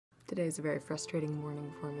Today is a very frustrating morning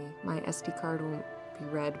for me. My SD card won't be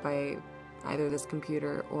read by either this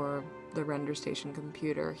computer or the render station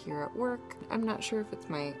computer here at work. I'm not sure if it's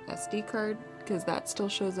my SD card, because that still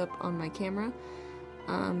shows up on my camera.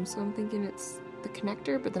 So I'm thinking it's the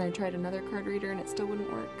connector, but then I tried another card reader and it still wouldn't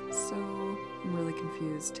work. So I'm really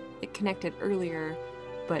confused. It connected earlier,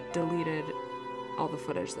 but deleted all the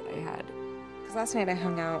footage that I had. Because last night I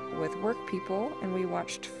hung out with work people and we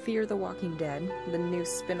watched Fear the Walking Dead, the new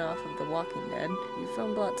spin-off of The Walking Dead. You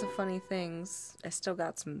filmed lots of funny things. I still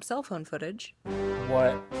got some cell phone footage.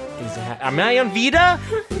 What is that? Am I on VEDA?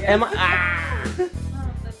 Am I? Ah!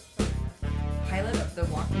 Pilot of The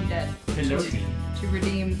Walking Dead. To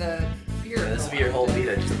redeem the fear of This the will be your whole Walking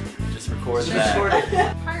VEDA. Dead. Just record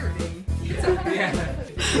that. Pirating. It's okay.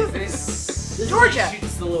 This Georgia.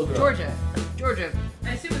 shoots the little girl. Georgia.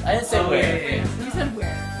 I didn't say where. You said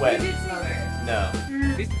where? When? You did say where. No.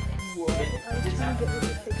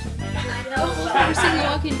 We're seeing The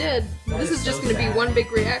Walking Dead. This is just going to be one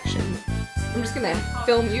big reaction. I'm just going to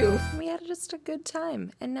film you. We had just a good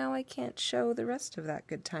time, and now I can't show the rest of that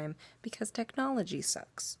good time because technology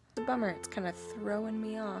sucks. It's a bummer, it's kind of throwing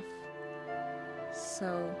me off.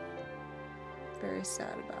 So, very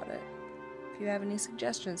sad about it. If you have any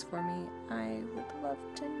suggestions for me, I would love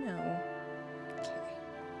to know. Okay.